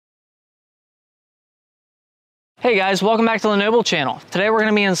Hey guys, welcome back to the Noble channel. Today we're going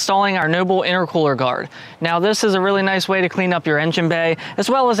to be installing our Noble intercooler guard. Now this is a really nice way to clean up your engine bay, as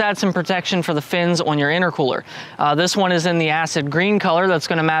well as add some protection for the fins on your intercooler. This one is in the acid green color that's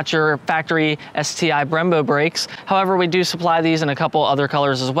going to match your factory STI Brembo brakes. However, we do supply these in a couple other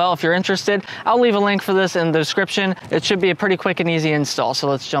colors as well. If you're interested, I'll leave a link for this in the description. It should be a pretty quick and easy install, so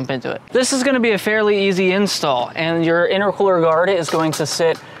let's jump into it. This is going to be a fairly easy install, and your intercooler guard is going to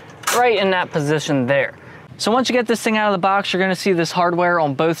sit right in that position there. So once you get this thing out of the box, you're going to see this hardware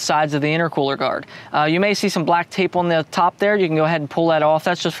on both sides of the intercooler guard. You may see some black tape on the top there. You can go ahead and pull that off.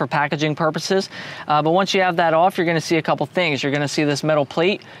 That's just for packaging purposes. But once you have that off, you're going to see a couple things. You're going to see this metal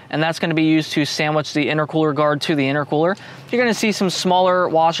plate, and that's going to be used to sandwich the intercooler guard to the intercooler. You're going to see some smaller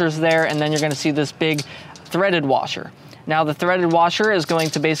washers there, and then you're going to see this big threaded washer. Now the threaded washer is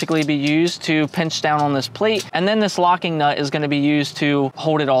going to basically be used to pinch down on this plate, and then this locking nut is going to be used to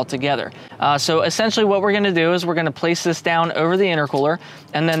hold it all together. So essentially what we're going to do is we're going to place this down over the intercooler,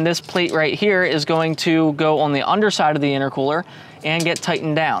 and then this plate right here is going to go on the underside of the intercooler and get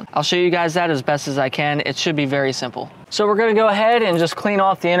tightened down. I'll show you guys that as best as I can. It should be very simple. So we're going to go ahead and just clean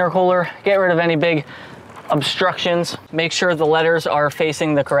off the intercooler, get rid of any big obstructions, make sure the letters are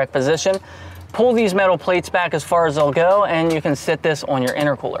facing the correct position. Pull these metal plates back as far as they'll go, and you can sit this on your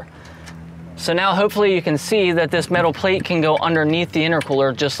intercooler. So now hopefully you can see that this metal plate can go underneath the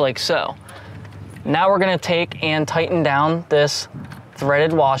intercooler just like so. Now we're going to take and tighten down this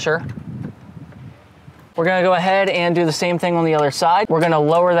threaded washer. We're going to go ahead and do the same thing on the other side. We're going to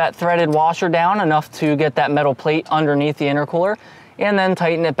lower that threaded washer down enough to get that metal plate underneath the intercooler, and then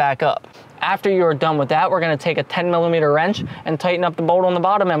tighten it back up. After you're done with that, we're going to take a 10mm wrench and tighten up the bolt on the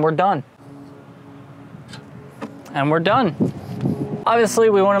bottom, and we're done. And we're done. Obviously,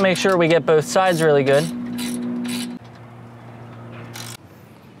 we want to make sure we get both sides really good.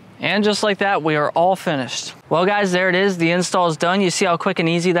 And just like that, we are all finished. Well guys, there it is. The install is done. You see how quick and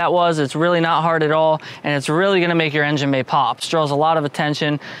easy that was? It's really not hard at all, and it's really gonna make your engine bay pop. It draws a lot of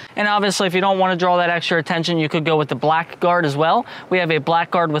attention. And obviously, if you don't wanna draw that extra attention, you could go with the black guard as well. We have a black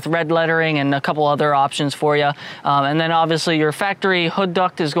guard with red lettering and a couple other options for you. And then obviously your factory hood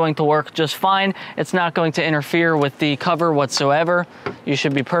duct is going to work just fine. It's not going to interfere with the cover whatsoever. You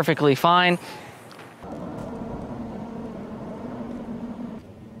should be perfectly fine.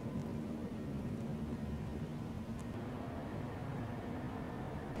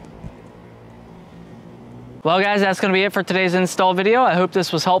 Well guys, that's going to be it for today's install video. I hope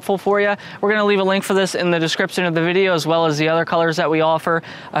this was helpful for you. We're going to leave a link for this in the description of the video, as well as the other colors that we offer.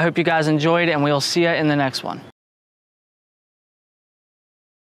 I hope you guys enjoyed, and we'll see you in the next one.